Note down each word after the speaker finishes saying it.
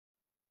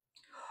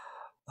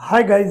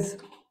Hi guys,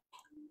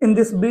 in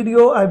this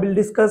video I will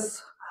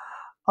discuss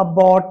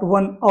about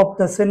one of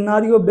the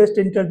scenario based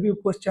interview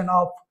question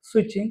of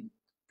switching.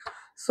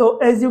 So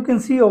as you can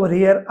see over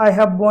here, I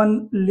have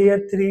one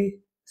layer 3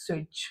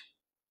 switch,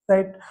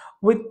 right,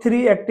 with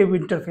three active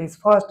interface: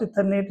 fast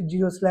ethernet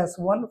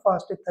 0/1,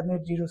 fast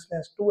ethernet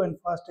 0/2 and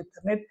fast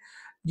ethernet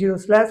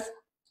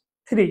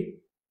 0/3,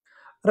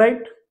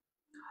 right?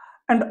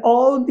 And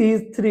all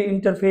these three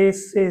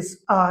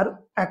interfaces are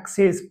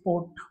access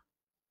port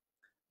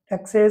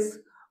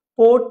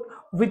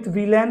with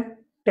VLAN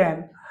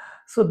 10.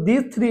 So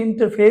these three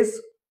interface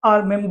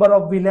are member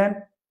of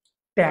VLAN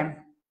 10.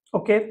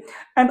 Okay,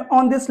 and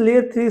on this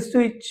layer 3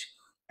 switch,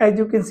 as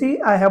you can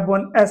see, I have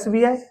one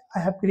SVI. I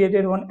have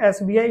created one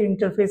SVI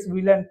interface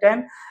VLAN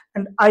 10,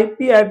 and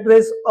IP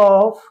address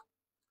of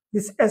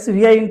this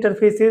SVI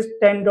interface is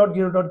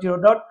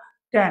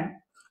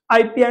 10.0.0.10.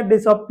 IP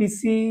address of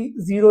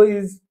PC0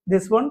 is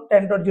this one,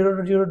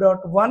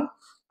 10.0.0.1.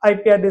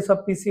 IP address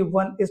of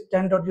PC1 is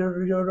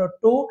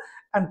 10.0.0.2,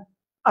 and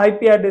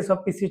IP address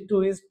of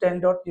PC2 is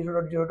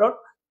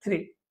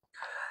 10.0.0.3.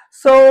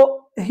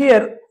 So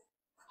here,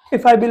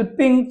 if I will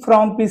ping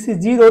from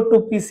PC0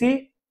 to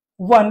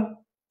PC1,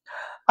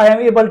 I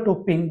am able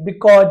to ping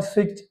because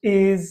switch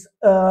is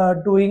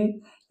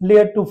doing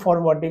layer 2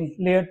 forwarding,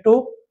 layer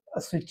 2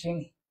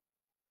 switching,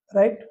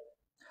 right?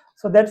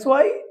 So that's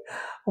why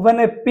when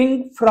I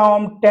ping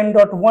from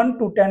 10.1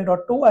 to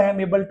 10.2, I am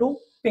able to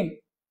ping.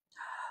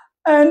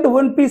 And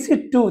when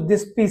PC2,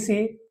 this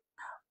PC,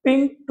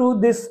 ping to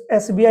this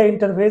SBI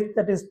interface,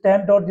 that is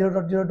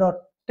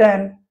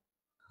 10.0.0.10,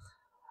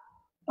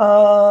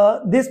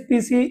 this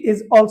PC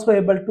is also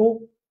able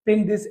to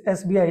ping this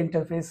SBI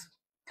interface.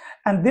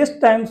 And this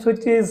time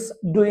switch is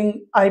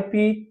doing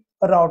IP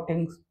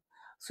routing.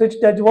 Switch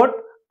does what?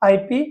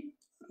 IP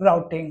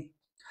routing.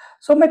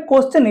 So my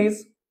question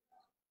is,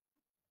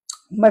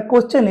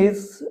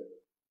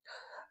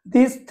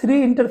 these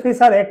three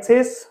interfaces are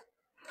access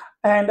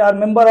and are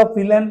member of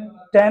VLAN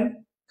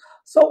 10.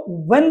 So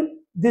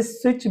when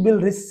this switch will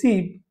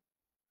receive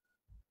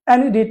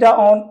any data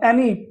on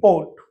any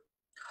port,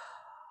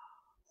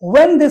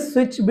 when this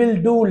switch will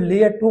do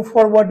layer 2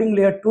 forwarding,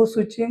 layer 2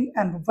 switching,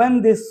 and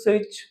when this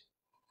switch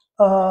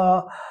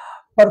uh,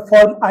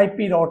 perform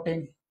IP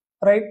routing,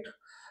 right?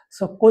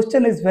 So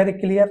question is very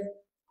clear.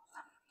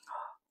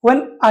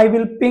 When I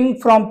will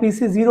ping from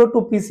PC0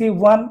 to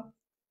PC1,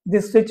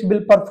 this switch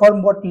will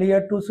perform what?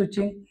 Layer 2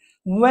 switching.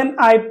 When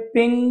I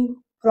ping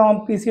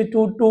from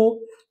PC2 to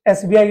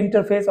SBI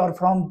interface, or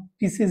from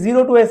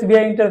PC0 to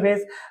SBI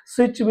interface,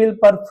 switch will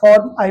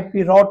perform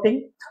IP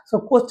routing.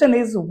 So question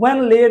is,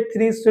 when layer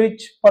 3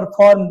 switch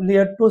perform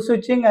layer 2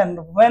 switching, and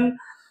when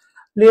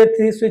layer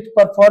 3 switch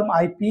perform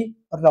IP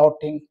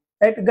routing,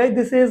 right guys?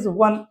 This is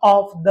one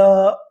of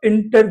the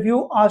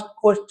interview asked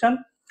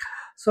question.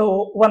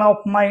 So one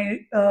of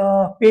my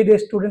paid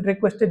student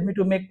requested me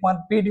to make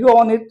one video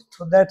on it,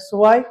 so that's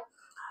why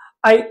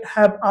I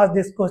have asked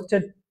this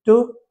question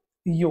to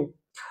you.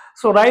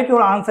 So write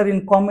your answer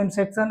in comment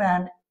section,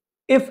 and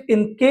if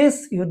in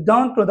case you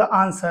don't know the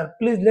answer,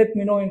 please let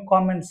me know in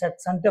comment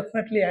section.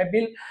 Definitely I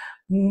will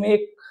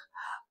make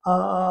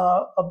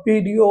a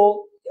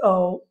video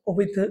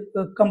with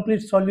a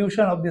complete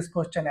solution of this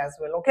question as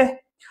well. Okay,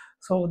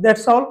 so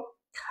that's all.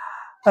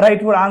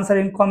 Write your answer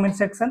in comment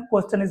section.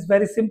 Question is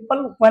very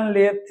simple: when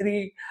layer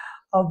 3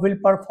 will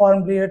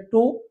perform layer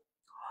 2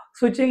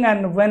 switching,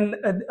 and when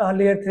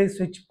layer 3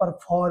 switch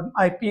perform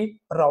IP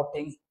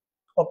routing.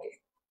 Okay,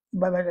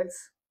 bye bye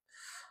guys.